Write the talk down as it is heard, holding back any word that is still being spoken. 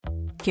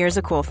Here's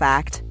a cool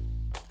fact.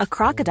 A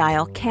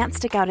crocodile can't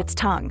stick out its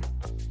tongue.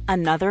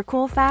 Another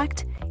cool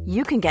fact,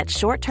 you can get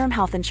short-term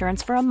health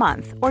insurance for a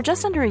month or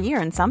just under a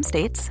year in some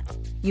states.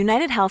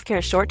 United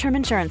Healthcare short-term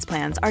insurance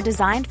plans are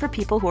designed for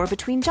people who are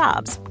between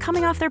jobs,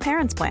 coming off their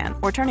parents' plan,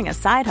 or turning a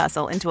side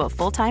hustle into a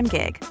full-time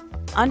gig.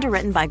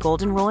 Underwritten by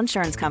Golden Rule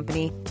Insurance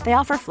Company, they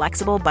offer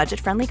flexible,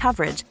 budget-friendly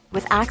coverage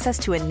with access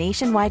to a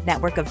nationwide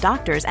network of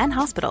doctors and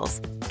hospitals.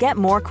 Get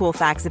more cool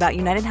facts about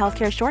United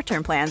Healthcare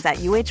short-term plans at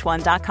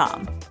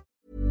uh1.com.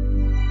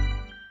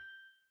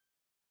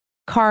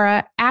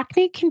 Cara,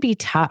 acne can be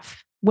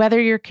tough.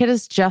 Whether your kid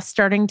is just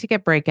starting to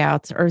get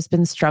breakouts or has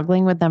been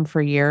struggling with them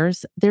for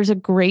years, there's a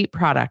great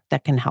product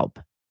that can help.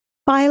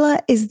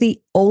 Phyla is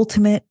the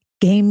ultimate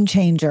game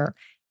changer.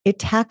 It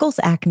tackles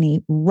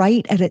acne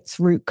right at its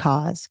root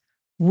cause,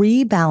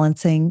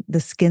 rebalancing the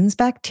skin's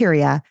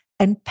bacteria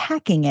and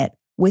packing it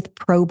with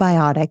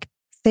probiotic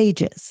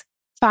phages.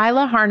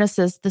 Phyla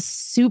harnesses the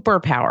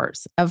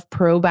superpowers of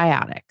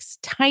probiotics,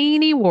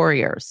 tiny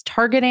warriors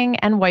targeting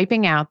and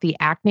wiping out the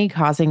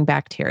acne-causing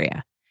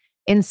bacteria.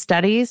 In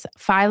studies,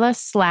 Phyla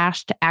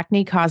slashed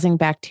acne-causing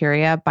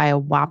bacteria by a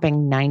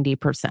whopping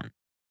 90%.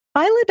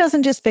 Phyla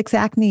doesn't just fix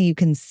acne you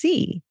can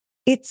see.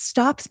 It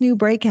stops new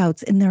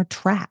breakouts in their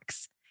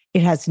tracks.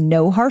 It has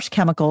no harsh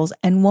chemicals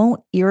and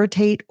won't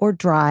irritate or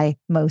dry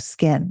most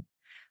skin.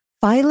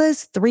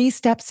 Phyla's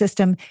 3-step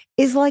system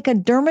is like a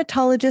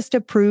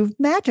dermatologist-approved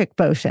magic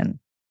potion.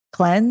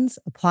 Cleanse,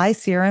 apply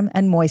serum,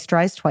 and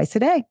moisturize twice a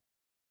day.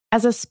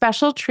 As a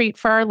special treat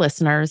for our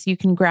listeners, you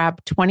can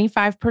grab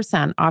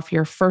 25% off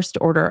your first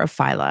order of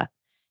Phyla.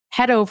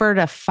 Head over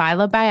to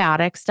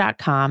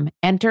phylabiotics.com,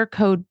 enter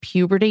code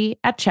PUBERTY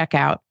at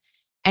checkout,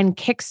 and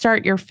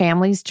kickstart your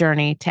family's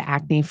journey to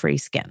acne-free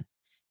skin.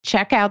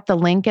 Check out the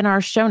link in our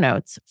show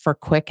notes for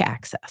quick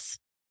access.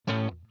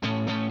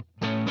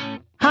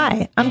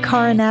 Hi, I'm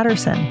Cara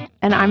Natterson.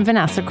 And I'm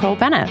Vanessa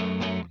Kroll-Bennett.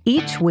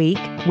 Each week,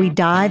 we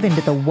dive into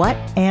the what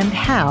and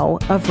how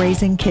of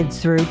raising kids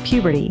through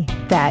puberty,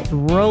 that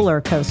roller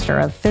coaster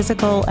of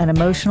physical and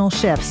emotional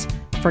shifts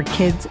for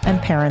kids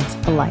and parents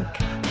alike.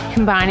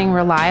 Combining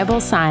reliable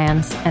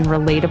science and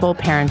relatable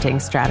parenting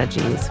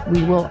strategies,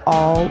 we will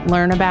all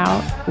learn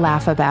about,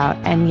 laugh about,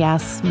 and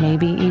yes,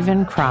 maybe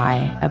even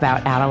cry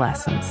about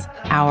adolescence,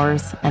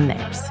 ours and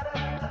theirs.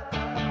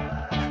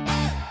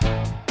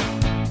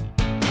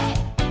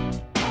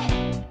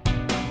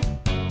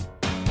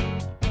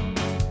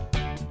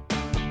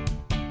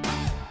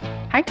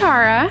 Hi,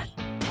 Cara.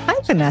 Hi,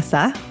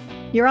 Vanessa.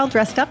 You're all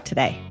dressed up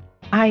today.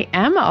 I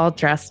am all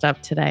dressed up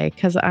today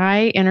because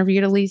I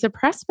interviewed Eliza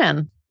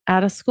Pressman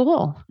at a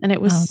school, and it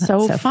was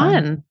so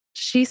fun.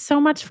 She's so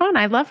much fun.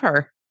 I love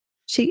her.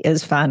 She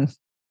is fun.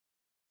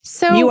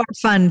 So you are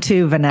fun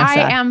too, Vanessa.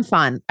 I am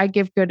fun. I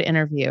give good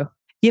interview.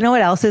 You know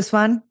what else is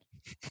fun?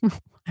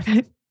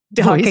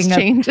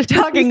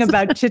 Talking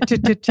about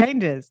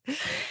changes.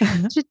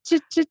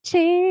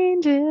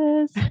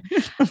 Changes.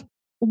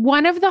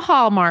 One of the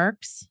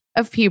hallmarks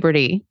of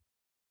puberty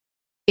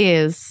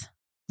is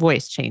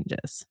voice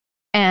changes.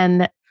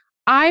 And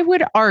I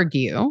would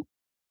argue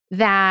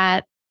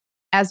that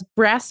as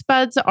breast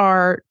buds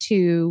are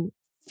to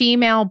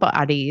female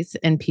bodies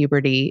in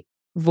puberty,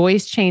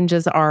 voice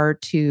changes are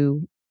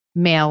to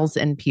males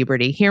in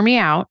puberty. Hear me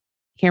out.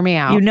 Hear me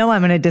out. You know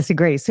I'm going to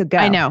disagree, so go.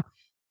 I know.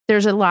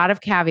 There's a lot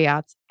of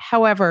caveats.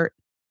 However,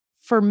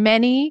 for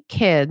many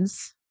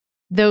kids,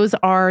 those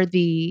are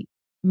the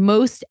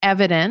most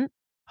evident,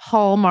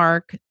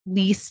 hallmark,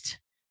 least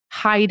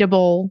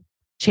hideable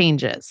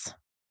changes,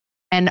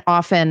 and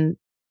often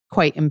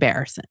quite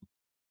embarrassing.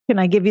 Can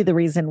I give you the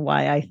reason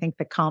why I think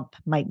the comp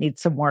might need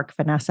some work,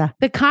 Vanessa?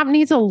 The comp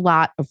needs a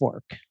lot of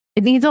work.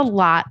 It needs a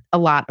lot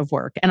of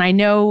work. And I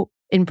know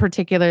in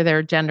particular there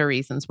are gender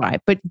reasons why,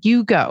 but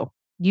you go.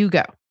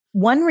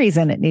 One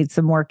reason it needs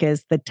some work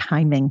is the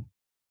timing.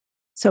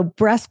 So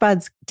breast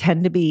buds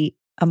tend to be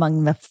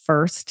among the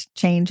first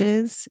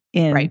changes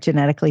in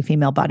genetically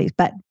female bodies,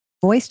 but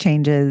voice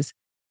changes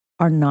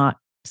are not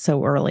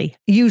so early.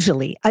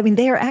 Usually, I mean,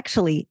 they are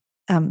actually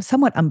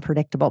somewhat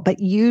unpredictable, but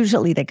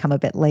usually they come a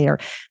bit later.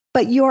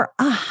 But you're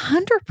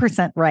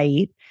 100%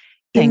 right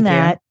in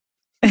that.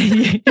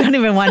 You don't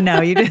even want to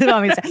know. You just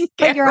want me to say,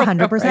 but you're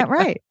 100%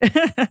 right.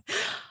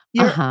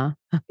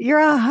 You're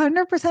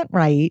 100%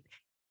 right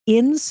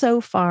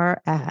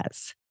insofar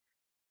as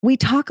we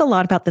talk a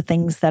lot about the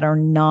things that are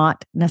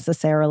not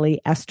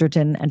necessarily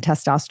estrogen and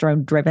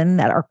testosterone driven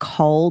that are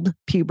called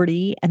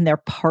puberty, and they're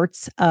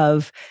parts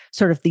of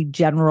sort of the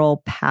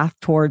general path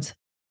towards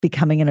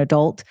becoming an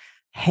adult.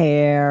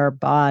 Hair,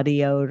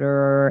 body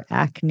odor,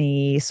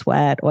 acne,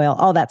 sweat, oil,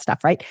 all that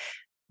stuff, right?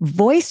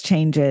 Voice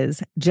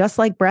changes, just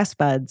like breast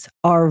buds,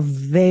 are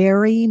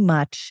very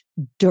much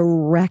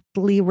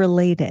directly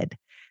related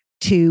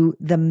to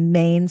the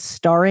main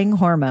starring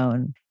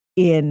hormone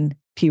in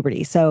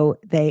puberty. So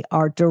they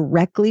are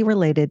directly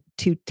related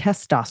to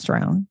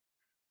testosterone.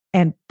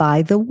 And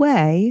by the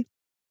way,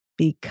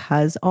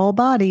 because all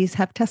bodies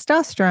have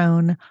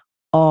testosterone,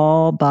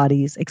 all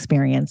bodies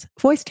experience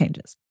voice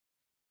changes.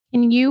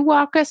 Can you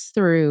walk us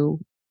through?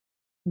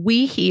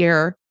 We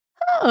hear,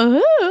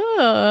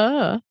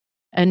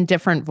 and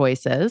different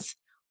voices.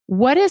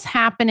 What is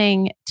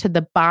happening to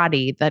the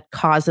body that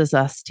causes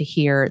us to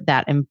hear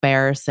that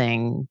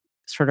embarrassing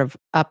sort of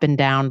up and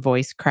down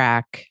voice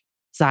crack,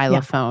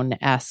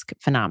 xylophone-esque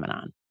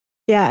phenomenon?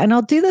 Yeah. And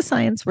I'll do the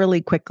science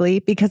really quickly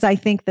because I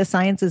think the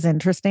science is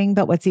interesting.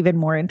 But what's even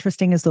more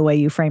interesting is the way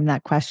you frame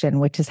that question,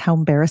 which is how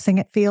embarrassing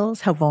it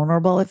feels, how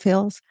vulnerable it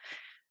feels.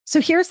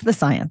 So here's the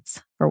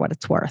science for what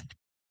it's worth.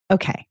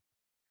 Okay.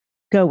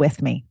 Go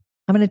with me.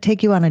 I'm going to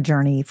take you on a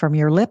journey from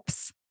your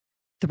lips,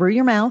 through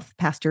your mouth,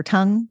 past your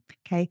tongue,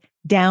 okay,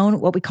 down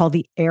what we call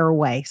the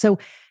airway. So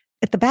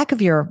at the back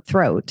of your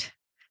throat,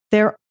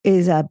 there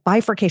is a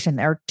bifurcation.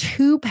 There are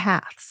two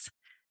paths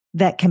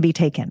that can be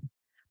taken.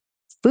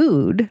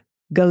 Food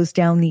goes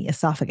down the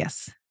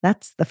esophagus.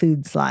 That's the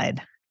food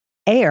slide.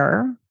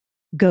 Air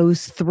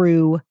goes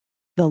through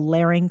the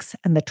larynx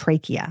and the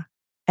trachea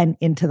and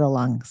into the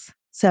lungs.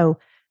 So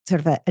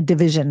sort of a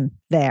division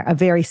there, a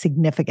very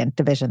significant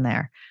division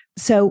there.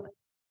 So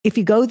if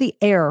you go the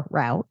air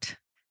route,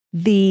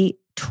 the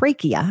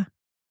trachea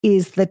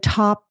is the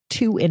top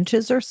 2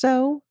 inches or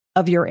so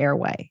of your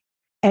airway.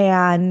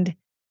 And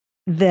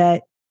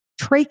the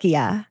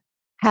trachea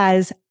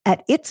has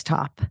at its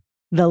top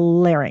the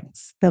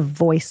larynx, the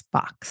voice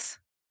box.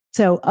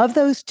 So of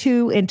those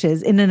 2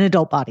 inches in an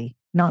adult body,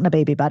 not in a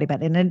baby body,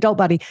 but in an adult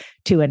body,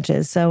 2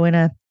 inches. So in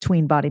a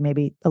tween body,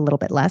 maybe a little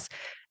bit less.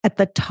 At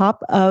the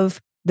top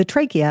of the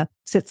trachea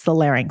sits the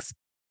larynx.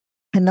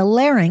 And the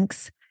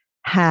larynx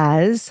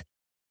has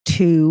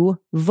 2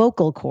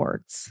 vocal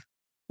cords,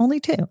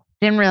 only 2.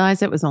 Didn't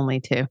realize it was only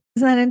 2. Isn't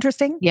that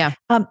interesting? Yeah.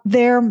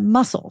 They're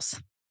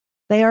muscles.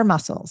 They are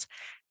muscles.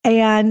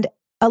 And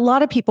a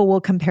lot of people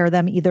will compare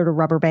them either to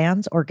rubber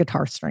bands or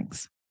guitar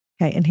strings.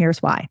 Okay. And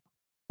here's why.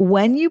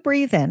 When you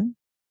breathe in,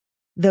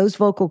 those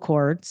vocal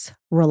cords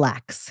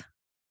relax.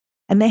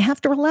 And they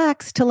have to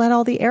relax to let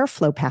all the air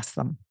flow past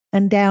them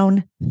and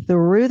down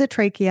through the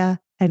trachea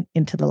and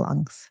into the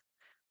lungs.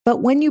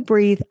 But when you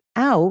breathe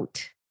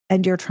out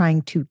and you're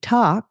trying to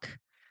talk,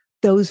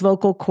 those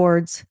vocal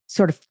cords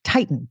sort of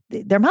tighten.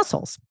 They're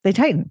muscles. They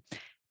tighten.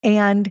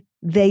 And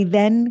they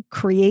then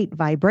create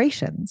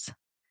vibrations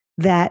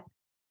that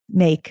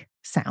make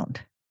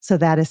sound. So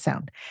that is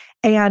sound.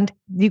 And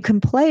you can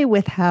play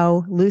with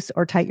how loose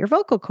or tight your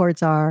vocal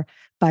cords are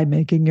by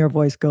making your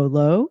voice go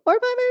low or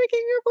by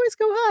making your voice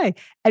go high.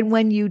 And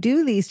when you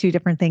do these 2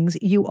 different things,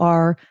 you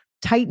are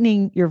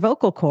tightening your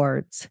vocal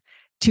cords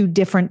to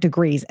different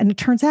degrees. And it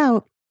turns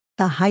out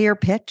the higher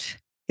pitch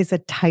is a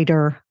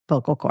tighter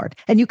vocal cord.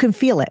 And you can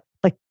feel it.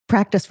 Like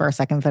practice for a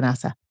second,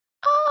 Vanessa.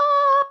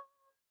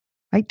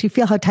 Right? Do you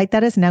feel how tight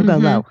that is? Now go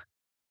low.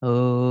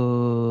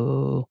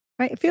 Oh.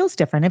 Right? It feels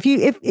different. If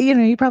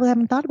you probably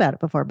haven't thought about it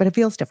before, but it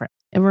feels different.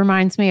 It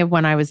reminds me of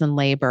when I was in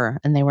labor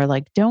and they were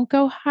like, don't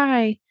go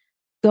high,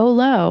 go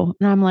low.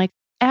 And I'm like,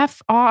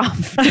 F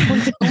off.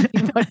 Don't tell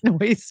me what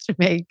noise to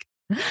make.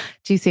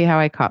 Do you see how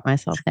I caught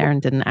myself there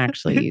and didn't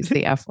actually use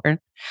the F word?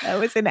 That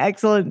was an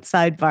excellent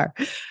sidebar.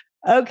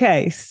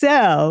 Okay.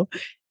 So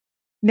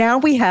now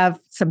we have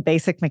some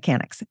basic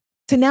mechanics.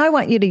 So now I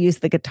want you to use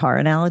the guitar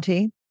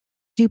analogy.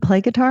 Do you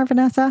play guitar,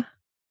 Vanessa?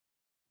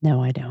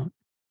 No, I don't.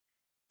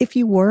 If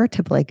you were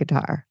to play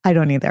guitar, I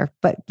don't either,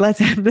 but let's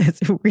have this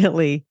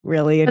really,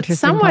 really interesting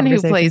someone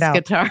who plays now.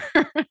 guitar.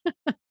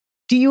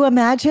 Do you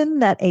imagine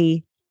that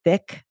a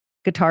thick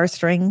guitar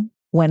string,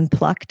 when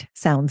plucked,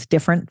 sounds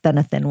different than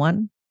a thin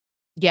one?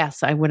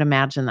 Yes, I would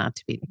imagine that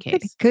to be the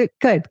case.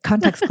 Good.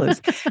 Context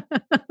clues.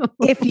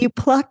 If you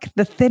pluck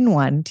the thin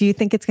one, do you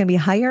think it's going to be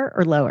higher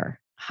or lower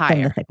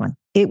than the thick one?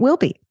 It will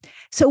be.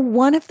 So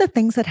one of the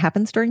things that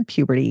happens during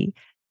puberty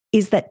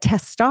is that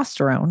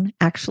testosterone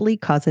actually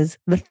causes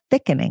the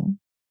thickening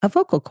of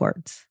vocal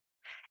cords.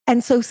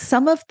 And so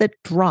some of the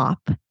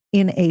drop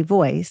in a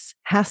voice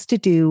has to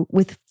do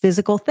with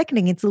physical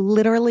thickening. It's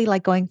literally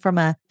like going from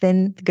a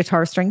thin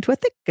guitar string to a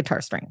thick guitar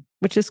string,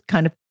 which is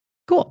kind of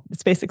cool.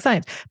 It's basic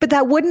science. But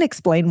that wouldn't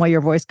explain why your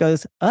voice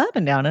goes up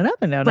and down and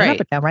up and down and up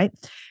and down, right?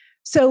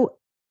 So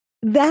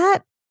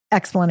that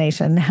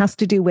explanation has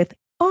to do with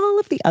all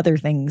of the other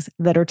things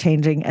that are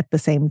changing at the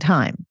same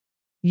time.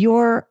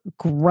 You're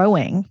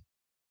growing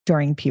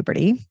during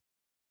puberty,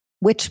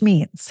 which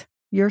means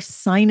your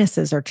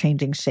sinuses are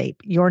changing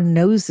shape. Your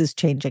nose is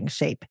changing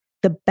shape.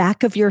 The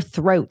back of your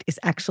throat is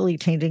actually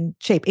changing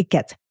shape. It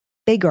gets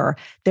bigger.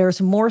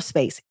 There's more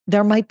space.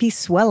 There might be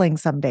swelling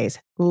some days,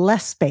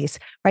 less space,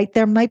 right?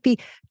 There might be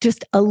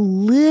just a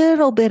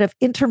little bit of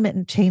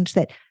intermittent change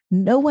that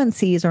no one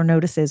sees or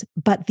notices,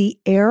 but the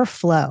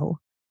airflow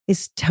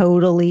is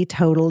totally,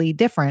 totally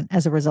different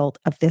as a result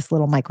of this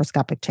little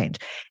microscopic change.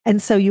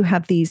 And so you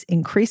have these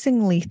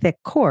increasingly thick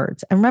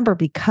cords. And remember,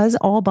 because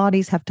all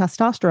bodies have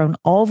testosterone,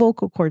 all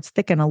vocal cords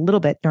thicken a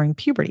little bit during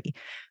puberty,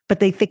 but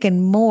they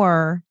thicken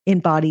more in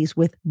bodies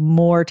with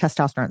more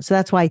testosterone. So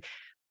that's why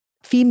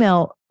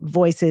female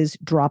voices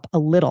drop a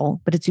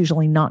little, but it's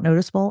usually not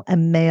noticeable.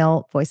 And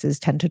male voices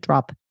tend to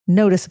drop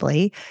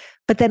noticeably.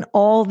 But then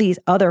all these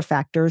other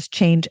factors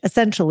change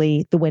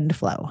essentially the wind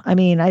flow. I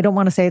mean, I don't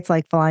want to say it's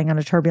like flying on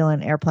a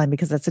turbulent airplane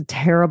because that's a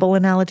terrible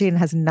analogy and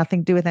has nothing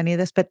to do with any of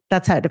this, but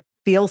that's how it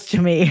feels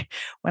to me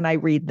when I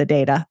read the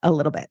data a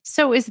little bit.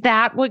 So is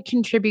that what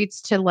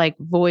contributes to like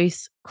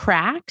voice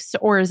cracks?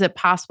 Or is it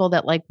possible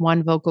that like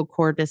one vocal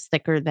cord is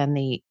thicker than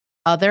the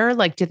other?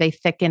 Like, do they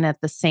thicken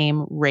at the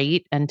same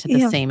rate and to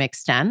the same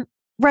extent?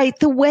 Right.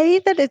 The way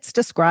that it's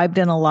described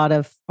in a lot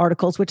of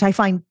articles, which I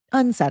find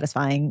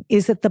unsatisfying,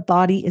 is that the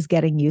body is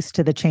getting used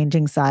to the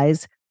changing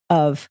size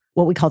of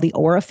what we call the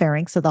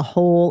oropharynx, so the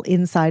whole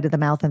inside of the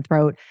mouth and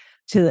throat,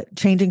 to the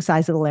changing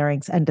size of the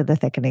larynx and to the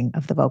thickening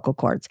of the vocal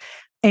cords.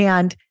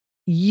 And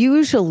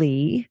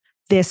usually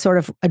this sort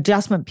of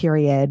adjustment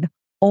period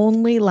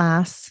only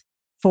lasts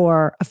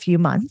for a few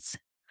months,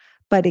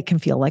 but it can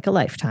feel like a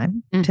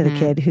lifetime to the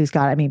kid who's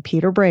got, I mean,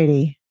 Peter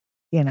Brady,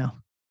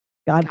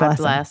 God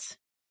bless him.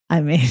 I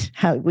mean,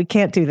 we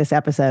can't do this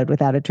episode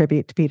without a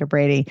tribute to Peter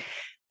Brady.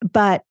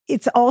 But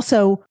it's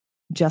also,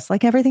 just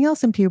like everything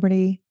else in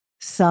puberty,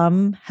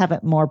 some have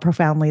it more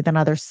profoundly than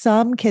others.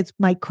 Some kids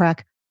might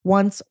crack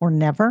once or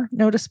never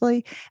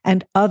noticeably,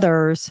 and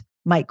others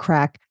might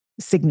crack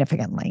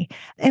significantly.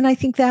 And I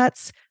think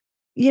that's,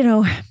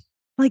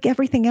 like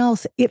everything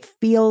else, it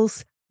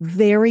feels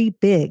very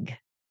big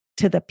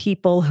to the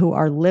people who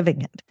are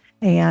living it.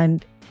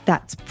 And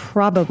that's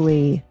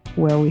probably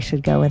where we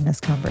should go in this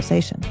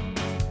conversation.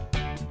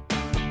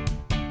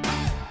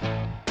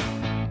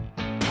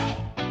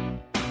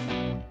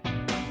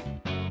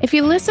 If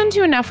you listen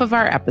to enough of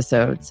our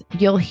episodes,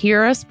 you'll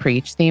hear us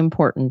preach the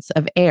importance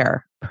of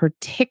air,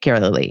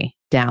 particularly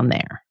down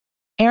there.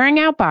 Airing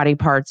out body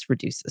parts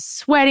reduces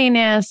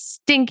sweatiness,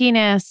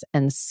 stinkiness,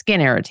 and skin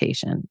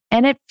irritation,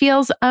 and it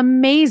feels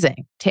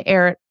amazing to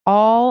air it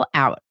all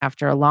out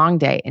after a long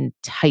day in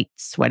tight,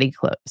 sweaty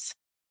clothes.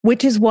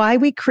 Which is why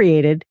we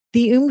created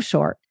the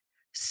Short.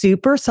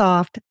 Super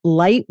soft,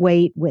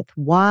 lightweight, with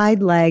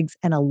wide legs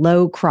and a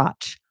low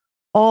crotch.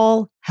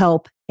 All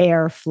help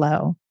air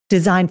flow.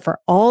 Designed for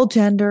all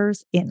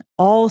genders in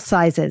all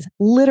sizes,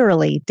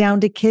 literally down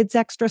to kids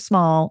extra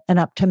small and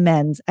up to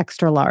men's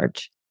extra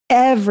large.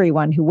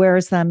 Everyone who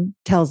wears them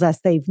tells us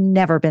they've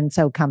never been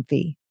so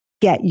comfy.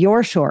 Get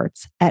your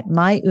shorts at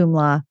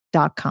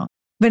myumla.com.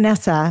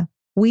 Vanessa,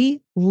 we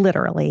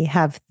literally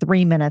have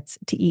 3 minutes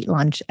to eat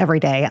lunch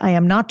every day. I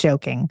am not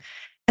joking.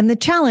 And the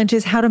challenge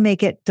is how to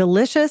make it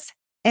delicious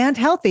and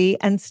healthy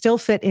and still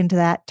fit into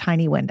that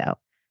tiny window.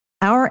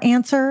 Our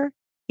answer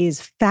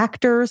is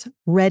Factor's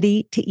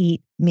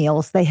ready-to-eat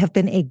meals. They have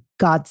been a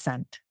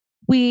godsend.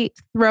 We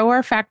throw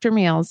our Factor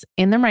meals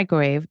in the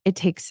microwave. It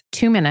takes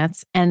 2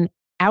 minutes and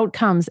out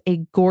comes a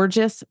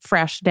gorgeous,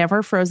 fresh,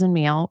 never frozen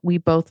meal. We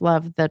both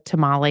love the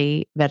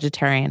tamale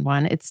vegetarian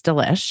one. It's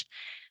delish.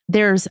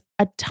 There's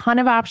a ton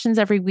of options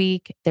every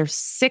week. There's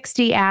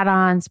 60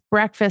 add-ons,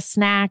 breakfast,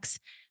 snacks,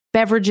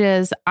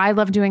 beverages. I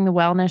love doing the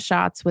wellness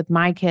shots with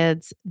my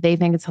kids. They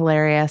think it's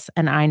hilarious.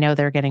 And I know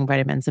they're getting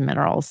vitamins and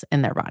minerals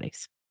in their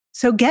bodies.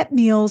 So get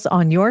meals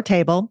on your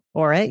table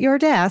or at your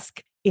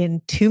desk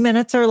in 2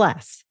 minutes or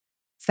less.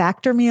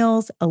 Factor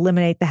meals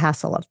eliminate the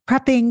hassle of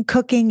prepping,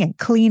 cooking, and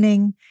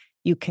cleaning.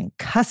 You can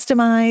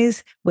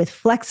customize with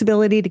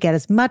flexibility to get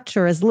as much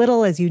or as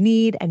little as you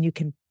need, and you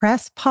can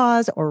press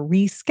pause or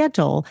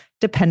reschedule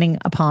depending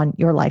upon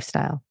your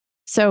lifestyle.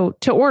 So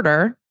to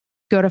order,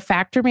 go to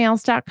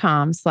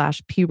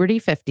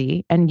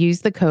factormeals.com/puberty50 and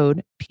use the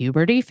code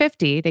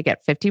puberty50 to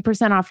get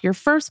 50% off your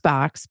first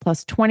box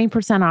plus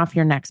 20% off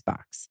your next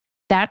box.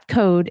 That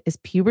code is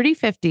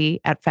puberty50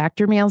 at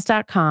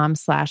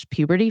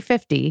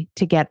factormeals.com/puberty50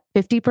 to get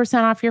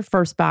 50% off your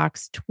first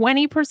box,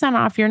 20%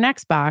 off your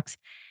next box.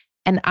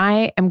 And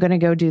I am going to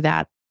go do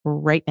that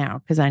right now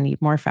because I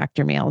need more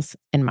Factor meals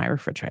in my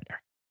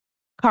refrigerator.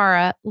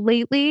 Cara,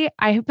 lately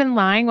I have been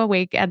lying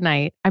awake at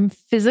night. I'm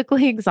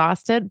physically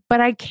exhausted,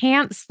 but I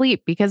can't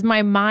sleep because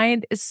my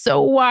mind is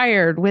so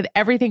wired with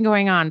everything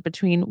going on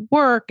between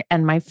work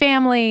and my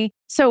family.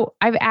 So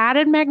I've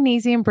added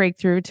Magnesium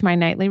Breakthrough to my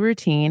nightly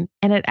routine,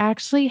 and it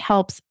actually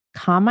helps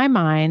calm my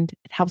mind.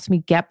 It helps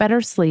me get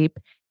better sleep,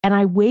 and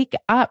I wake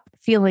up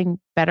feeling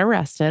better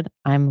rested.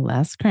 I'm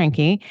less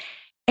cranky,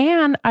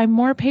 and I'm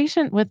more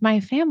patient with my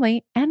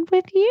family and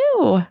with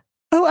you.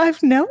 Oh,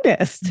 I've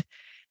noticed.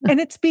 And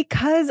it's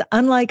because,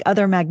 unlike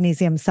other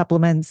magnesium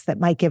supplements that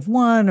might give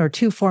 1 or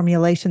 2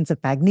 formulations of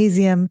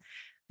magnesium,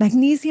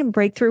 Magnesium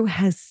Breakthrough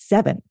has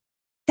 7.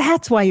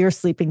 That's why you're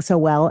sleeping so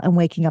well and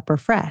waking up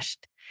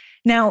refreshed.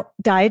 Now,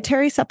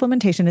 dietary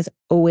supplementation is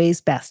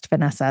always best,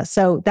 Vanessa.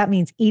 So that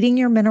means eating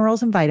your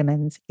minerals and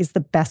vitamins is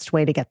the best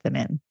way to get them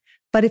in.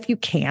 But if you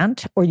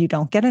can't or you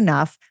don't get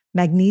enough,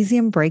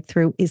 Magnesium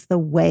Breakthrough is the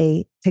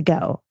way to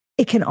go.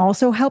 It can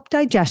also help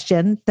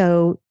digestion,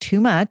 though too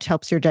much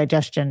helps your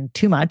digestion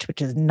too much,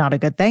 which is not a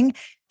good thing.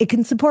 It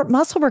can support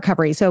muscle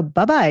recovery. So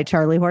bye-bye,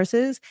 Charlie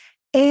horses.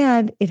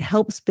 And it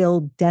helps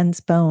build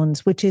dense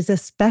bones, which is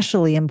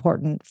especially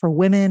important for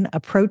women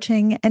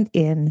approaching and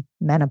in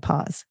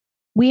menopause.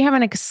 We have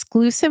an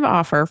exclusive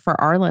offer for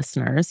our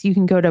listeners. You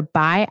can go to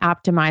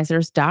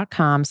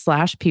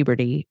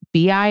bioptimizers.com/puberty,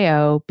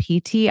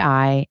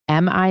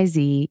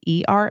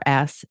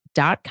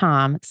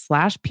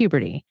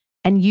 bioptimizers.com/puberty.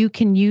 And you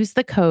can use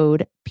the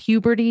code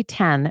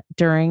puberty10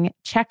 during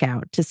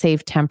checkout to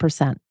save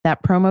 10%.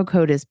 That promo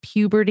code is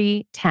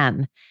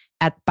puberty10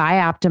 at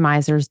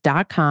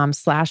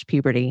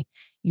bioptimizers.com/puberty.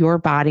 Your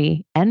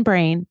body and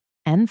brain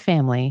and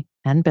family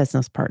and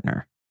business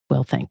partner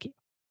will thank you.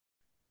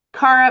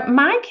 Cara,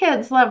 my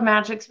kids love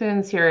Magic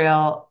Spoon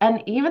cereal,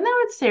 and even though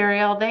it's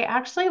cereal, they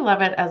actually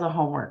love it as a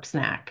homework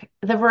snack.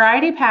 The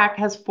variety pack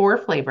has 4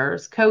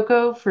 flavors: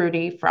 cocoa,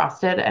 fruity,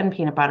 frosted, and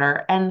peanut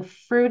butter, and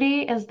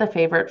fruity is the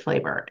favorite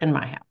flavor in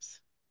my house.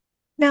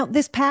 Now,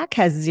 this pack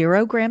has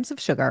 0 grams of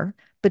sugar,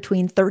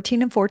 between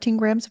 13 and 14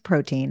 grams of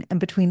protein, and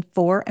between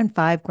 4 and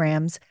 5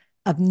 grams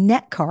of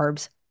net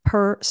carbs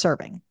per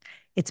serving.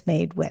 It's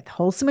made with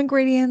wholesome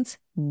ingredients,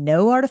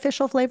 no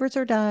artificial flavors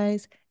or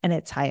dyes, and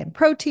it's high in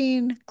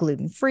protein,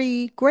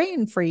 gluten-free,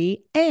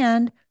 grain-free,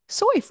 and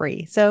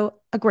soy-free. So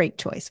a great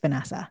choice,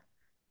 Vanessa.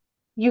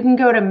 You can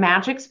go to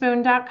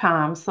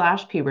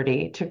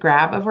magicspoon.com/puberty to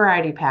grab a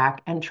variety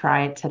pack and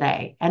try it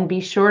today. And be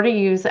sure to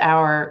use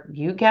our,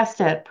 you guessed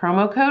it,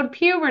 promo code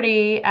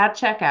puberty at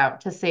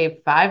checkout to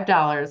save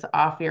 $5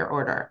 off your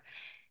order.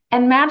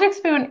 And Magic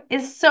Spoon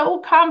is so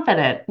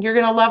confident you're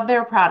going to love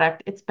their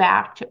product. It's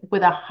backed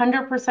with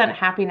 100%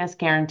 happiness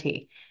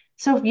guarantee.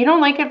 So if you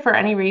don't like it for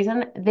any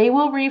reason, they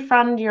will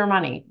refund your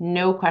money.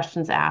 No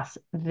questions asked.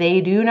 They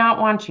do not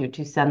want you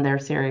to send their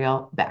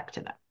cereal back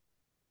to them.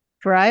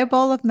 Try a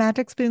bowl of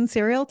Magic Spoon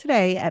cereal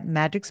today at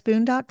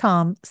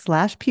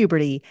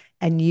magicspoon.com/puberty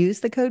and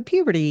use the code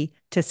puberty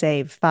to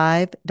save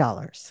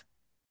 $5.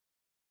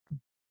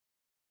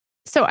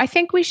 So I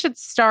think we should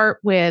start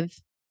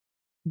with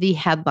the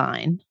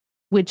headline,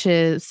 which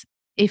is,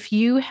 if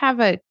you have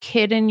a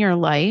kid in your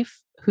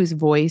life whose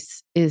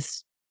voice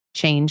is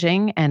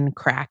changing and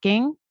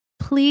cracking,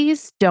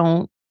 please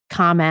don't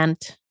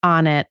comment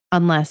on it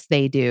unless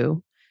they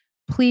do.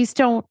 Please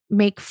don't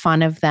make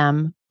fun of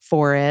them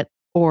for it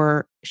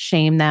or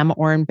shame them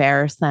or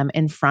embarrass them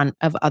in front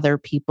of other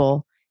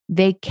people.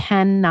 They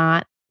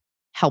cannot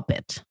help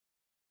it.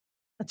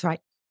 That's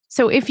right.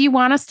 So if you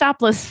want to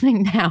stop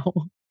listening now,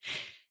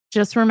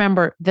 just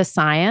remember the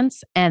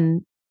science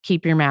and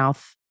keep your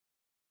mouth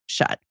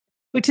shut.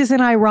 Which is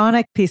an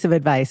ironic piece of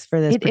advice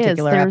for this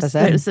particular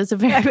episode. It's a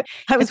very,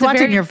 I was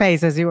watching your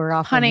face as you were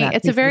offering that.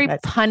 It's a very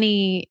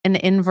punny,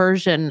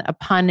 a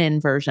pun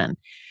inversion.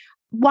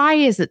 Why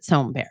is it so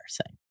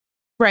embarrassing?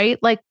 Right?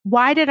 Like,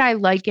 why did I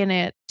liken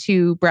it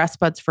to Breast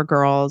Buds for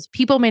Girls?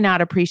 People may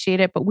not appreciate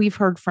it, but we've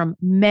heard from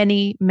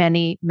many,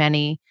 many,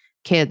 many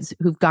kids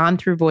who've gone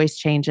through voice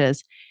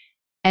changes,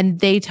 and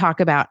they talk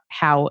about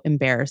how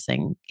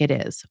embarrassing it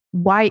is.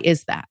 Why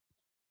is that?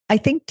 I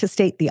think, to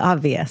state the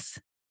obvious,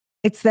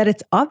 it's that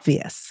it's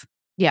obvious.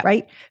 Yeah.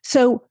 Right.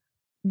 So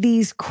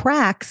these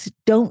cracks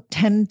don't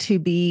tend to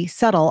be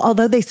subtle,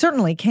 although they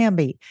certainly can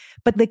be.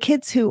 But the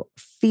kids who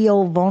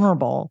feel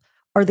vulnerable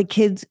are the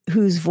kids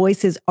whose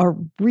voices are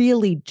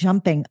really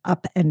jumping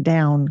up and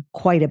down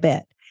quite a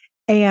bit.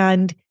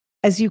 And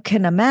as you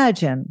can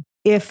imagine,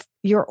 if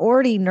you're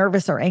already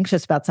nervous or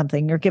anxious about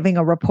something, you're giving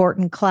a report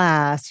in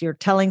class, you're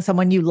telling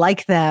someone you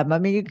like them. I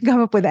mean, you can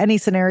come up with any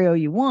scenario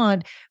you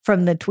want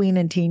from the tween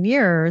and teen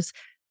years.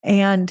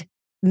 And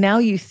now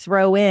you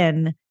throw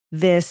in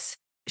this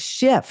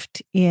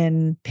shift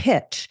in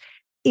pitch.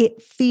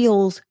 It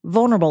feels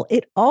vulnerable.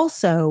 It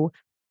also,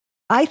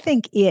 I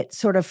think it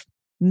sort of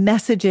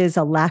messages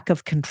a lack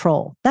of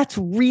control. That's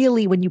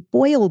really, when you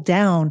boil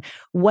down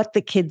what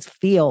the kids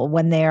feel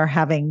when they're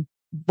having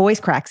voice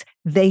cracks,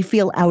 they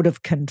feel out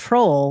of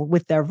control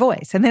with their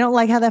voice and they don't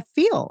like how that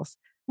feels.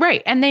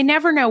 Right. And they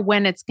never know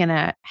when it's going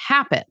to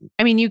happen.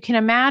 I mean, you can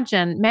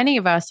imagine many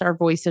of us, our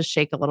voices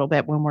shake a little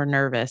bit when we're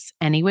nervous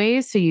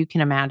anyways. So you can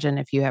imagine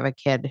if you have a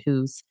kid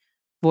whose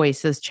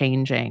voice is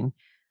changing,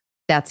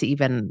 that's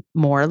even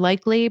more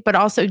likely. But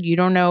also, you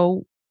don't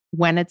know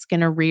when it's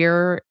going to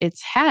rear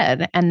its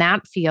head. And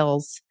that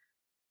feels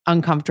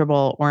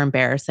uncomfortable or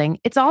embarrassing.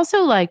 It's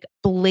also like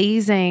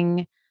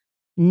blazing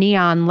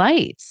neon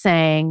lights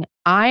saying,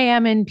 I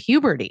am in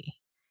puberty.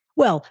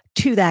 Well,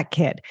 to that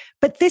kid.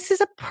 But this is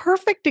a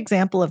perfect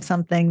example of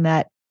something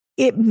that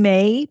it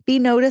may be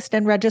noticed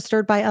and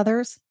registered by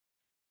others,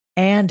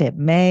 and it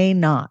may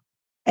not.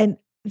 And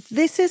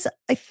this is,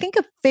 I think,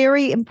 a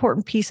very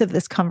important piece of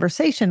this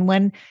conversation.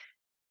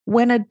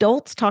 When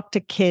adults talk to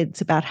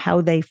kids about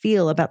how they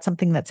feel about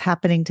something that's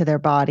happening to their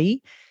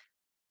body,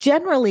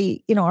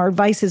 generally, our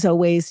advice is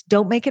always,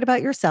 don't make it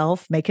about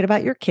yourself, make it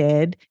about your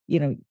kid,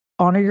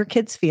 honor your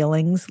kid's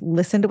feelings,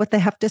 listen to what they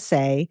have to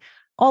say.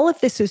 All of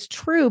this is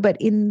true, but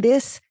in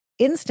this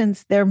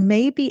instance, there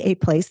may be a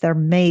place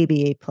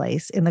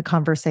in the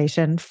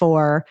conversation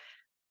for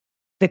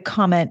the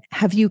comment,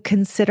 have you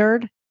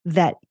considered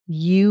that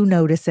you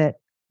notice it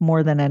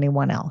more than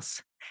anyone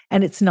else?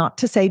 And it's not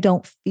to say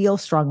don't feel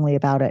strongly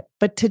about it,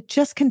 but to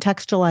just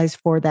contextualize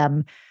for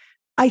them,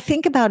 I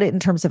think about it in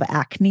terms of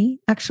acne,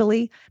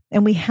 actually.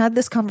 And we had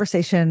this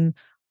conversation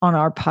on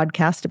our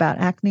podcast about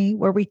acne,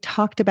 where we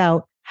talked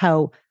about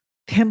how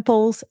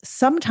pimples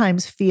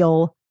sometimes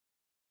feel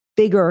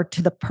bigger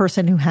to the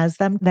person who has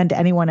them than to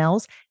anyone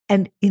else.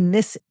 And in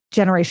this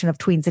generation of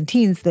tweens and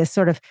teens, this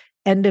sort of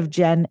end of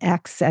Gen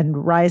X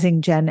and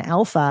rising Gen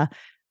Alpha,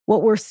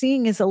 what we're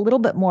seeing is a little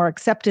bit more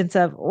acceptance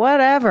of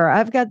whatever.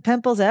 I've got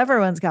pimples.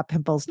 Everyone's got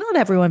pimples. Not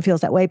everyone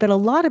feels that way, but a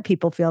lot of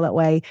people feel that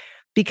way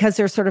because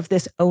there's sort of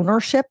this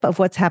ownership of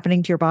what's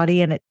happening to your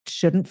body and it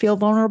shouldn't feel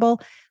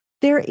vulnerable.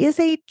 There is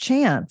a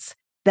chance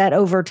that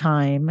over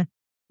time,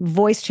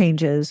 voice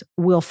changes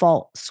will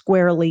fall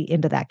squarely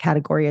into that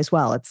category as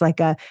well. It's like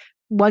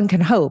one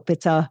can hope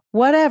it's a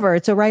whatever,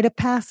 it's a rite of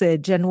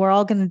passage and we're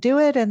all going to do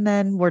it and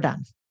then we're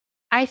done.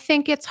 I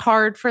think it's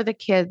hard for the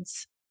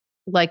kids,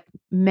 like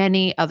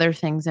many other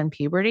things in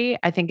puberty.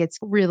 I think it's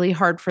really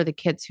hard for the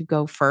kids who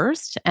go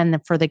first and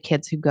for the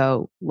kids who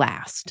go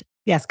last.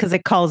 Yes, because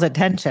it calls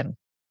attention.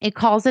 It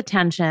calls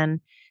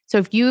attention. So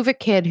if you have a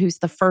kid who's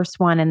the first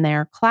one in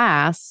their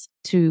class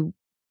to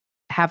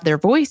have their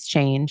voice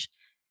change,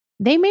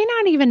 they may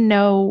not even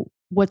know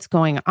what's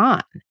going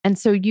on. And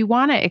so you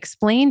want to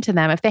explain to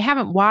them, if they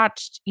haven't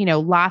watched,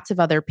 lots of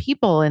other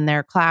people in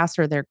their class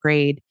or their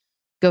grade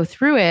go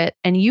through it,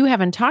 and you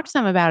haven't talked to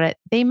them about it,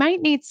 they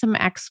might need some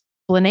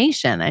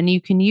explanation. And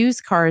you can use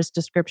Kara's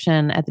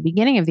description at the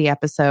beginning of the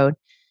episode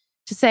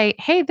to say,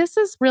 hey, this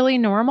is really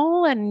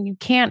normal and you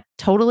can't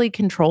totally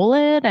control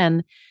it.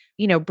 And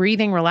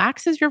breathing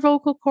relaxes your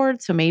vocal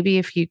cords. So maybe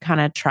if you kind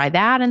of try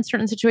that in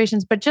certain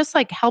situations, but just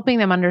like helping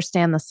them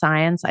understand the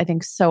science, I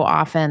think so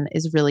often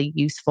is really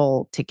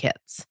useful to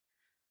kids.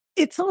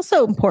 It's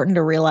also important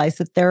to realize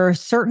that there are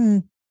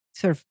certain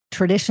sort of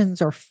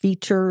traditions or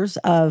features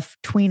of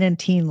tween and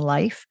teen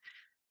life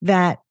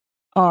that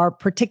are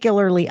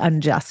particularly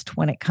unjust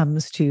when it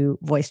comes to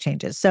voice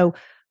changes. So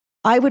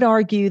I would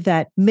argue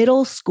that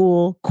middle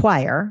school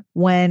choir,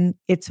 when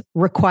it's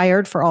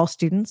required for all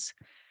students,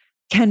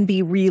 can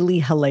be really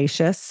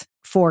hellacious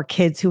for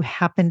kids who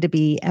happen to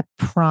be at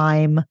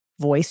prime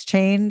voice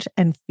change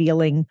and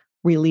feeling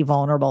really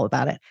vulnerable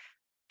about it.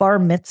 Bar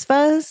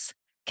mitzvahs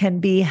can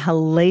be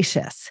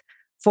hellacious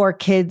for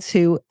kids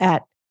who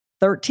at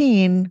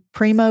 13,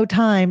 primo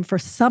time for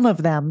some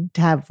of them to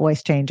have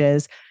voice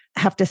changes,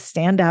 have to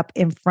stand up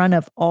in front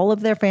of all of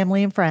their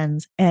family and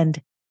friends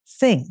and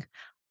sing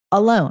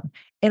alone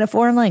in a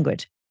foreign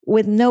language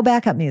with no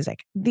backup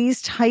music.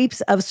 These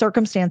types of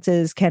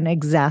circumstances can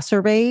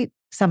exacerbate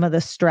some of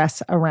the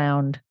stress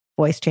around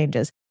voice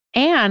changes.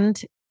 And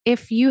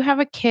if you have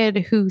a kid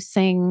who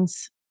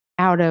sings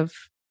out of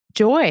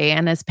joy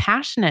and is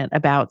passionate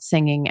about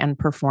singing and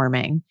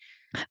performing.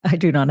 I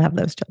do not have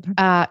those children.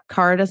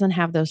 Kara doesn't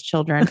have those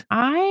children.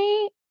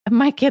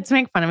 My kids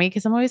make fun of me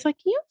because I'm always like,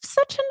 you have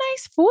such a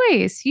nice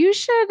voice. You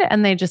should.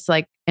 And they just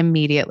like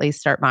immediately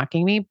start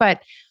mocking me.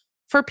 But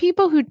for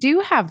people who do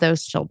have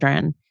those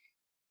children,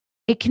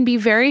 it can be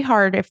very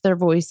hard if their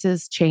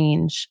voices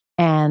change.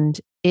 And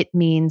it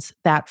means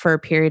that for a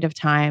period of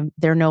time,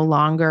 they're no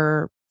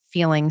longer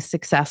feeling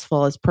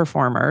successful as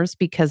performers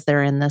because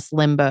they're in this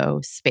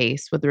limbo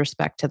space with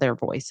respect to their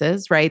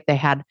voices, right? They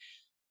had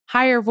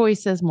higher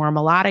voices, more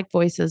melodic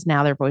voices.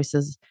 Now their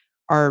voices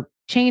are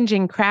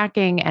changing,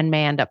 cracking, and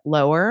may end up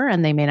lower,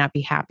 and they may not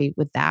be happy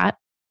with that.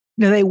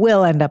 No, they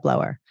will end up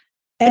lower.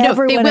 No,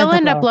 they will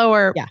end up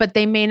lower, yeah. But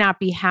they may not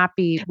be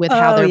happy with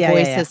how their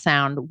voices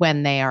sound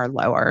when they are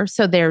lower.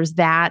 So there's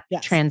that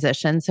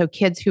transition. So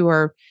kids who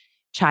are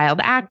child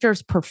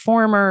actors,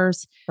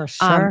 performers, for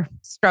sure,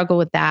 struggle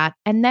with that.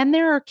 And then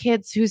there are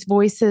kids whose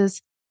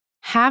voices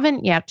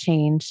haven't yet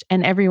changed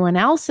and everyone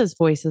else's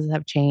voices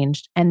have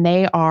changed. And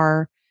they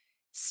are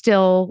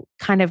still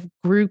kind of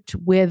grouped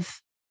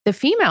with the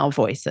female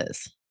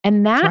voices.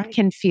 And that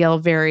can feel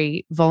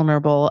very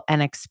vulnerable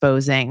and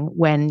exposing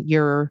when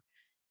you're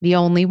the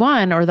only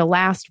one or the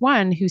last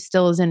one who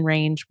still is in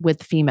range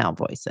with female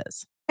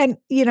voices. And,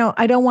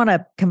 I don't want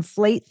to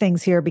conflate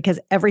things here because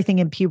everything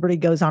in puberty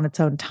goes on its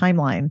own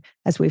timeline,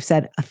 as we've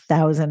said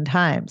 1,000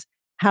 times.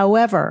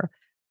 However,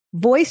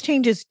 voice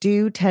changes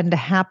do tend to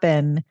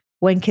happen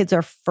when kids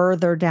are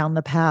further down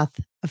the path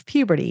of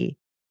puberty,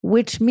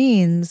 which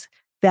means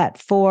that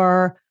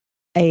for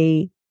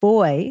a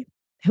boy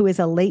who is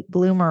a late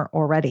bloomer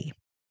already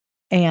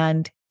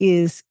and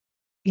is,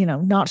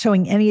 not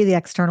showing any of the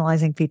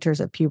externalizing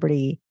features of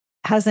puberty,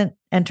 hasn't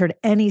entered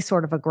any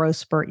sort of a growth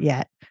spurt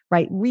yet,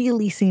 right?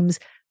 Really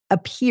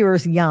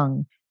appears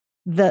young.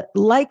 The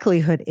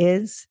likelihood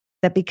is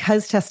that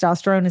because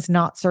testosterone is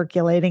not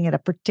circulating at a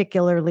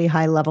particularly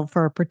high level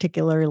for a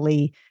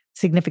particularly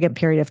significant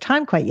period of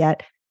time quite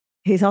yet,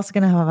 he's also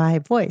going to have a high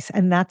voice.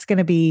 And that's going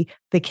to be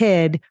the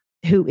kid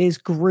who is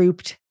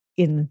grouped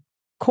in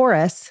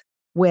chorus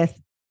with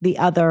the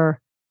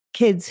other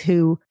kids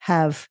who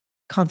have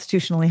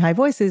constitutionally high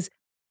voices,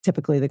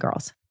 typically the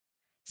girls.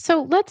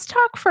 So let's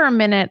talk for a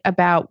minute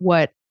about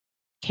what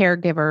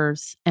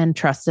caregivers and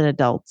trusted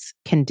adults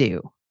can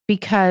do,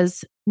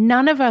 because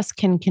none of us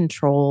can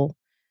control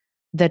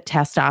the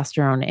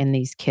testosterone in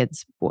these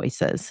kids'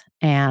 voices.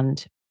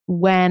 And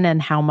when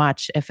and how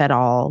much, if at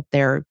all,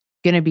 they're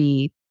going to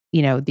be,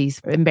 these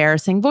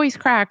embarrassing voice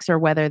cracks or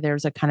whether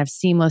there's a kind of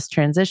seamless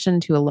transition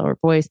to a lower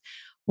voice.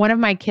 One of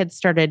my kids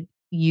started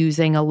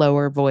using a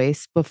lower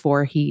voice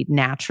before he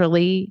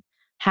naturally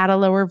had a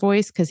lower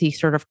voice because he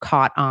sort of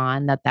caught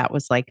on that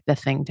was like the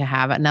thing to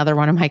have. Another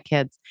one of my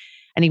kids,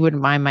 and he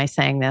wouldn't mind my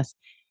saying this,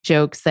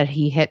 jokes that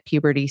he hit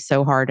puberty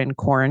so hard in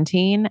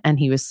quarantine and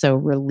he was so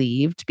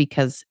relieved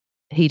because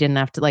he didn't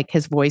have to,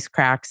 his voice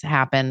cracks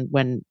happened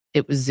when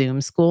it was Zoom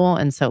school.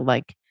 And so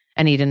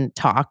and he didn't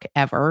talk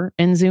ever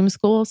in Zoom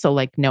school. So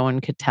no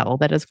one could tell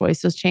that his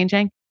voice was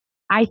changing.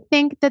 I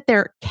think that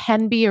there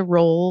can be a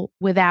role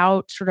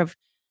without sort of,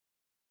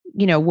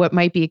 what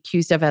might be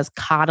accused of as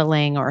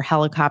coddling or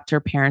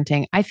helicopter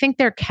parenting. I think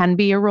there can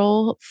be a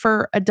role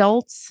for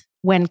adults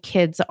when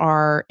kids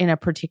are in a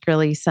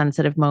particularly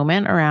sensitive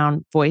moment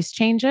around voice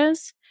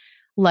changes,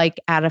 like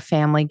at a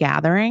family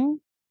gathering.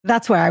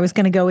 That's where I was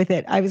going to go with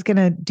it. I was going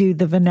to do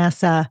the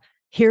Vanessa,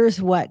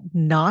 here's what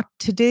not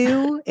to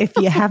do if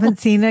you haven't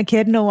seen a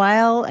kid in a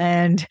while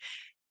and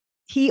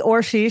he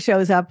or she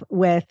shows up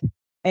with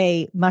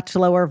a much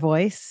lower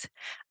voice,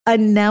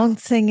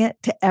 announcing it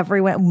to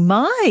everyone.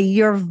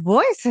 Your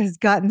voice has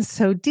gotten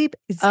so deep.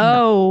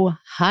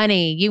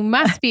 Honey, you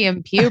must be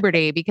in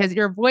puberty because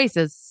your voice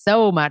is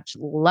so much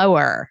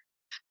lower.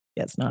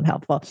 It's not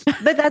helpful,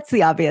 but that's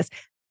the obvious.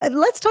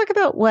 Let's talk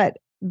about what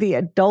the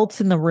adults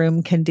in the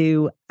room can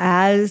do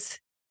as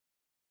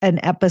an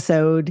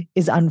episode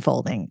is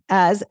unfolding,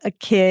 as a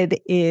kid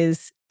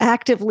is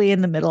actively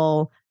in the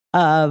middle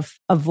of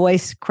a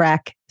voice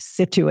crack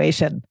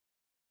situation.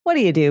 What do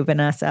you do,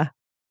 Vanessa?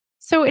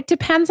 So it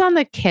depends on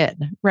the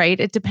kid, right?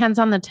 It depends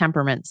on the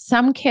temperament.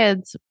 Some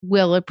kids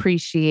will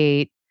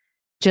appreciate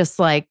just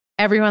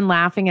everyone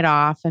laughing it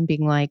off and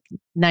being like,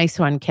 nice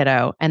one,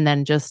 kiddo, and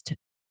then just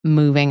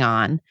moving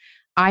on.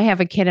 I have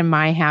a kid in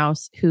my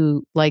house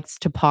who likes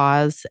to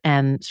pause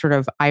and sort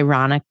of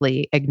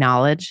ironically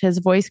acknowledge his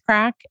voice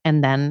crack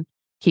and then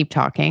keep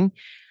talking.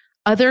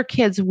 Other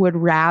kids would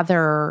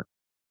rather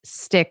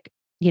stick,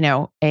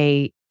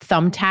 a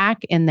thumbtack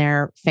in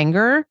their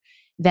finger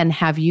than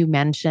have you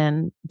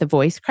mention the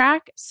voice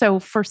crack. So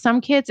for some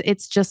kids,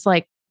 it's just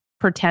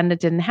pretend it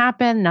didn't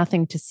happen,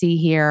 nothing to see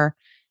here,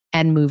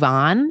 and move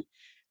on.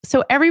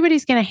 So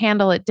everybody's going to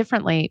handle it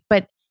differently.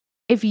 But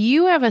if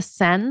you have a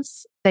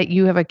sense that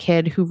you have a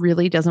kid who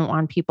really doesn't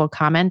want people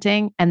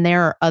commenting, and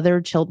there are other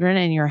children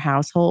in your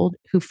household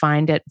who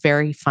find it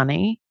very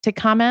funny to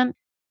comment,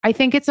 I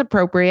think it's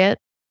appropriate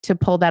to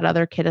pull that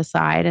other kid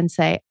aside and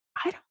say,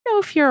 I don't know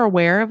if you're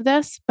aware of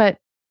this, but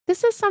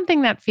this is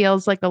something that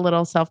feels like a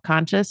little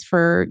self-conscious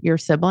for your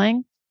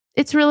sibling.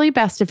 It's really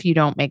best if you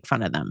don't make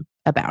fun of them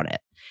about it.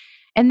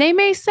 And they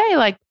may say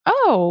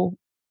oh,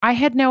 I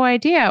had no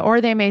idea.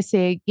 Or they may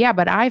say, yeah,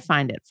 but I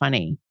find it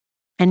funny.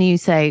 And you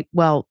say,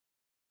 well,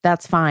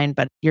 that's fine,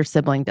 but your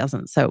sibling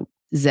doesn't. So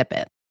zip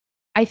it.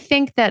 I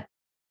think that,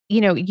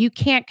 you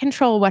can't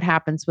control what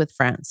happens with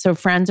friends. So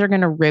friends are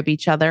going to rib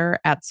each other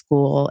at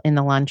school, in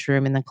the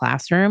lunchroom, in the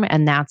classroom.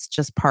 And that's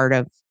just part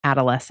of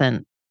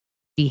adolescent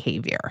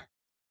behavior.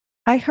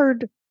 I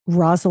heard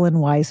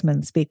Rosalind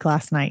Wiseman speak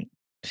last night.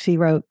 She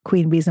wrote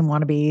Queen Bees and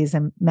Wannabes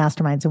and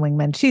Masterminds and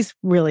Wingmen. She's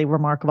really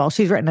remarkable.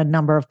 She's written a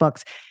number of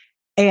books.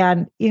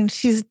 And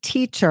she's a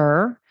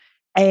teacher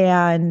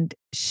and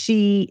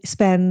she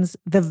spends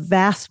the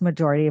vast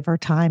majority of her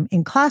time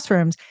in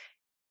classrooms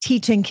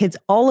teaching kids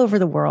all over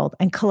the world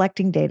and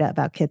collecting data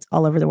about kids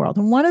all over the world.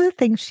 And one of the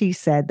things she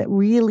said that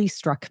really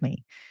struck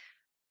me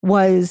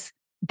was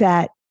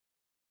that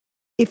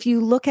if you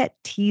look at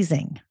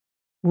teasing,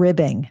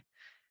 ribbing,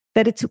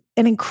 that it's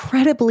an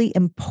incredibly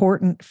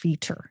important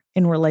feature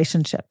in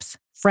relationships,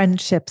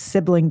 friendships,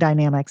 sibling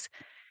dynamics.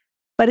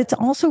 But it's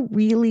also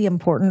really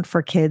important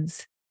for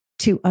kids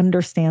to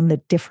understand the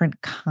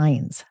different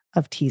kinds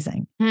of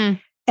teasing. And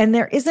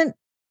there isn't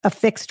a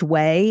fixed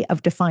way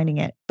of defining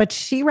it, but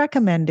she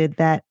recommended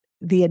that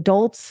the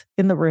adults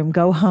in the room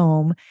go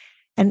home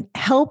and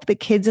help the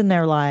kids in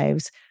their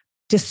lives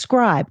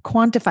describe,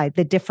 quantify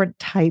the different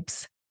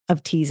types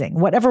of teasing,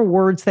 whatever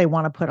words they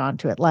want to put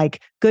onto it,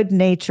 like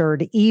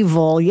good-natured,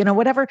 evil,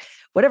 whatever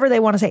they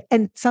want to say.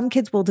 And some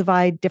kids will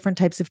divide different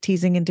types of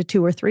teasing into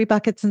 2 or 3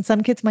 buckets, and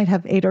some kids might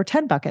have 8 or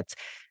 10 buckets.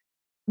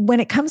 When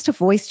it comes to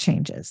voice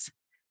changes,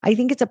 I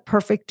think it's a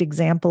perfect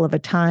example of a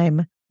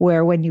time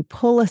where when you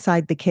pull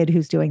aside the kid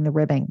who's doing the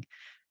ribbing,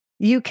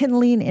 you can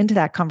lean into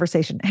that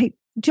conversation. Hey,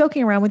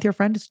 joking around with your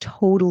friend is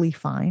totally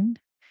fine,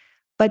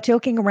 but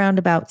joking around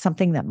about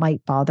something that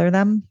might bother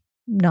them,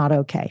 not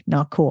okay,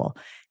 not cool.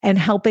 And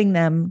helping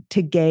them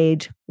to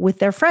gauge with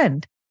their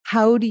friend,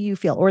 how do you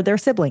feel? Or their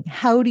sibling,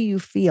 how do you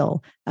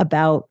feel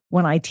about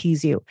when I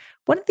tease you?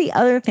 One of the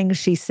other things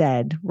she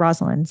said,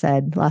 Rosalind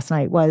said last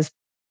night, was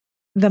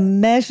the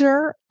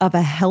measure of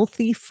a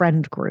healthy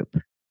friend group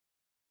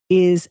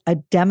is a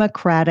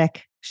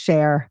democratic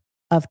share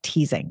of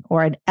teasing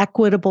or an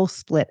equitable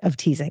split of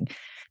teasing.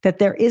 That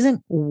there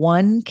isn't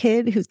one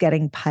kid who's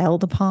getting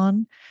piled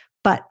upon,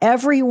 but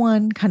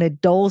everyone kind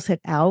of doles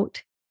it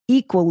out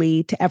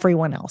equally to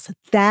everyone else.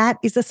 That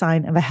is a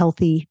sign of a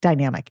healthy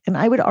dynamic. And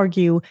I would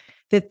argue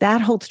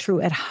that holds true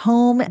at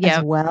home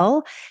as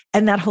well.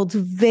 And that holds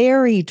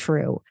very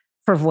true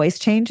for voice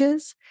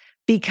changes,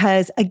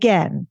 because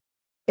again,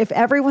 if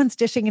everyone's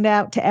dishing it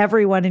out to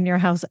everyone in your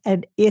house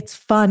and it's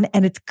fun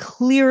and it's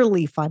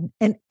clearly fun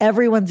and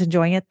everyone's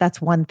enjoying it,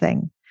 that's one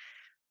thing.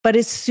 But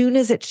as soon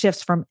as it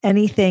shifts from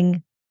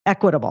anything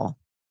equitable,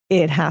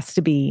 it has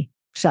to be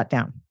shut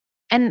down.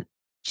 And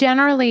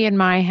generally in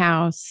my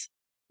house,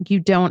 you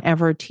don't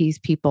ever tease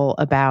people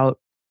about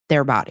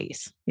their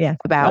bodies. Yeah,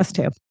 about us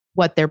too.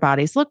 What their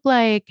bodies look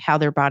like, how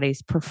their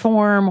bodies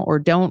perform or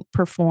don't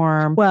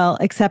perform. Well,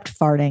 except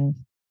farting.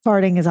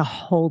 Farting is a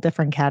whole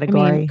different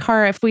category. I mean,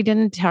 Cara, if we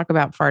didn't talk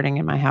about farting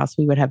in my house,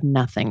 we would have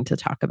nothing to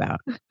talk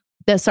about.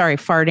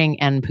 Farting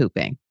and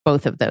pooping,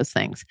 both of those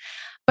things.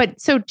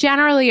 But so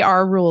generally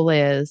our rule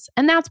is,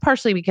 and that's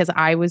partially because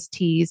I was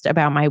teased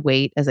about my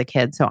weight as a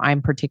kid, so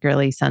I'm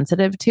particularly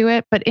sensitive to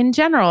it. But in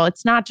general,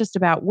 it's not just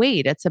about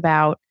weight. It's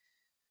about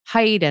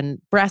height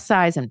and breast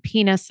size and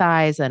penis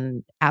size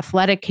and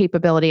athletic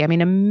capability. I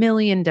mean, a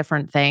million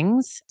different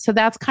things. So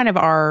that's kind of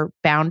our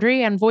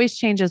boundary, and voice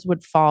changes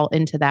would fall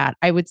into that.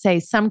 I would say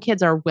some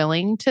kids are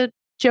willing to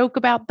joke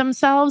about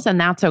themselves, and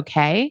that's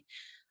okay.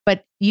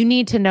 But you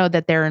need to know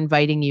that they're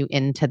inviting you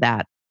into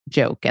that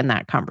joke and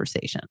that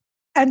conversation.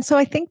 And so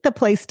I think the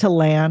place to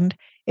land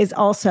is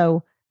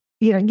also,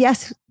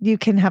 yes, you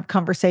can have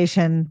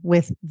conversation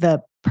with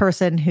the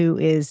person who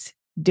is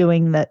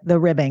doing the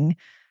ribbing,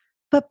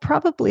 but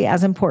probably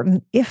as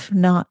important, if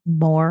not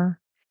more,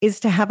 is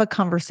to have a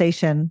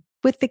conversation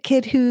with the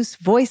kid whose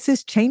voice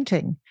is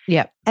changing.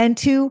 Yeah. And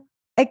to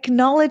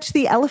acknowledge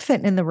the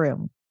elephant in the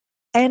room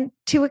and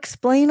to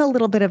explain a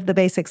little bit of the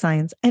basic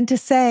science and to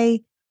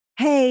say,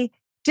 hey,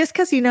 just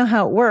because you know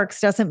how it works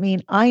doesn't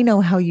mean I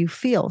know how you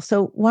feel.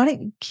 So why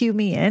don't you cue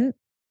me in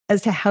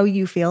as to how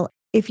you feel?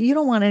 If you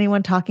don't want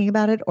anyone talking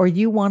about it or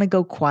you want to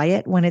go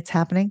quiet when it's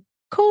happening,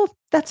 cool,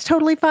 that's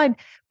totally fine.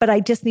 But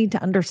I just need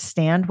to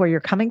understand where you're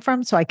coming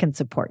from so I can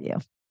support you.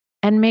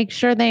 And make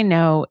sure they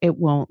know it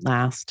won't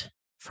last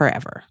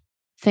forever.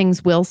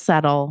 Things will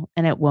settle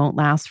and it won't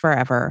last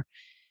forever,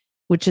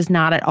 which is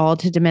not at all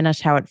to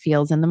diminish how it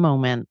feels in the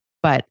moment.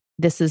 But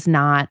this is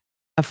not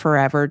a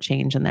forever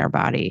change in their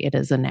body. It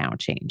is a now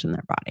change in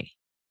their body.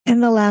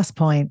 And the last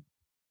point,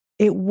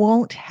 it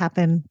won't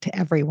happen to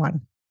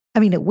everyone.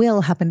 I mean, it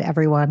will happen to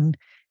everyone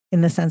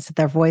in the sense that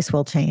their voice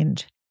will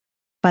change.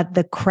 But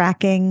the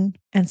cracking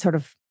and sort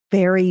of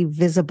very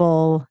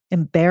visible,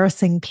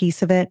 embarrassing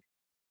piece of it,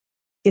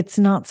 it's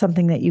not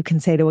something that you can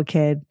say to a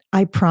kid,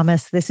 I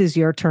promise this is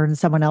your turn.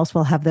 Someone else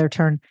will have their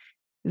turn.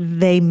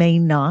 They may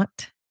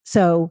not.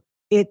 So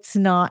it's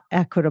not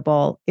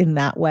equitable in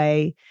that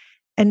way.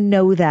 And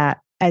know that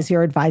as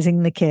you're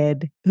advising the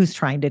kid who's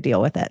trying to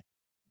deal with it.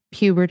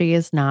 Puberty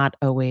is not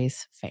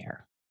always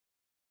fair.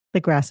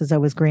 The grass is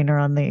always greener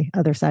on the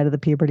other side of the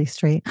puberty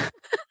street.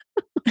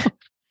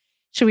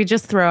 Should we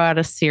just throw out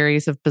a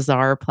series of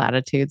bizarre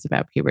platitudes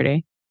about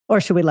puberty?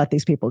 Or should we let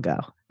these people go?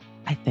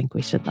 I think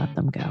we should let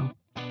them go.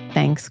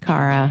 Thanks,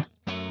 Cara.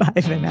 Bye,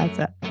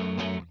 Vanessa.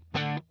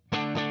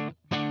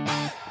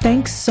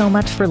 Thanks so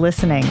much for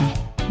listening.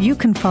 You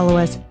can follow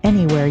us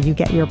anywhere you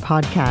get your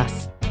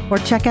podcasts, or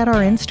check out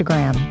our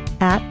Instagram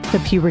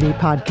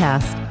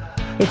 @thepubertypodcast.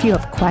 If you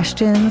have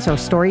questions or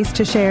stories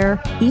to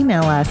share,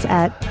 email us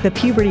at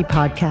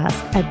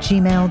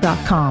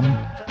thepubertypodcast@gmail.com.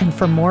 And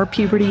for more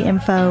puberty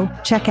info,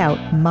 check out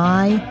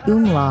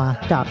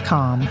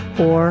myumla.com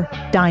or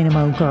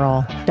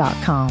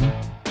dynamogirl.com.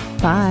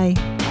 Bye.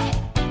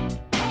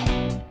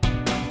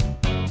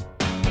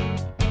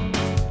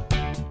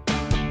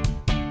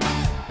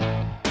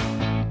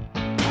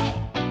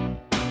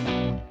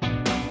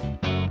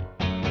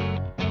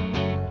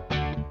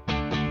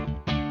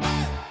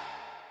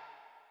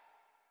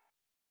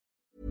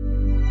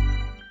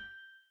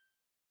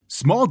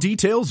 Small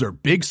details are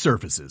big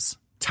surfaces.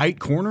 Tight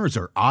corners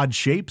are odd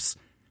shapes.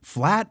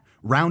 Flat,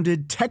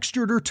 rounded,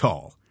 textured, or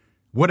tall.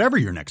 Whatever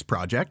your next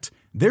project,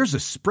 there's a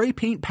spray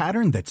paint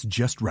pattern that's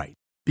just right.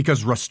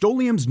 Because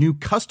Rust-Oleum's new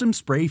Custom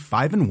Spray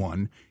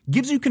 5-in-1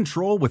 gives you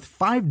control with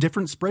 5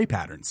 different spray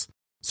patterns.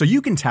 So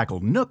you can tackle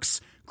nooks,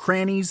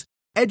 crannies,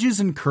 edges,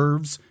 and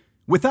curves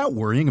without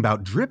worrying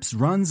about drips,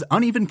 runs,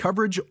 uneven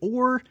coverage,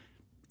 or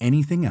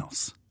anything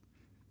else.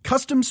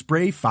 Custom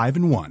Spray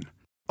 5-in-1.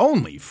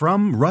 Only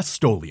from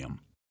Rust-Oleum.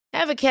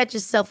 Ever catch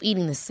yourself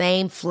eating the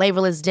same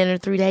flavorless dinner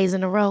 3 days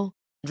in a row?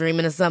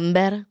 Dreaming of something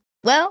better?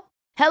 Well,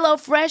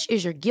 HelloFresh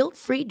is your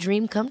guilt-free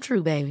dream come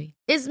true, baby.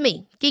 It's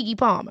me, Keke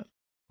Palmer.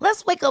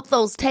 Let's wake up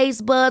those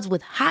taste buds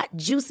with hot,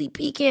 juicy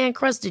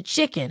pecan-crusted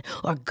chicken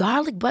or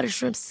garlic butter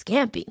shrimp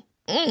scampi.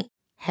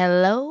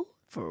 Hello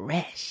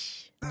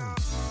Fresh.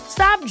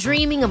 Stop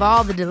dreaming of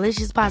all the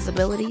delicious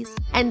possibilities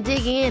and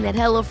dig in at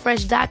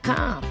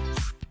HelloFresh.com.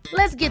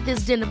 Let's get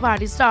this dinner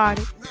party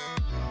started.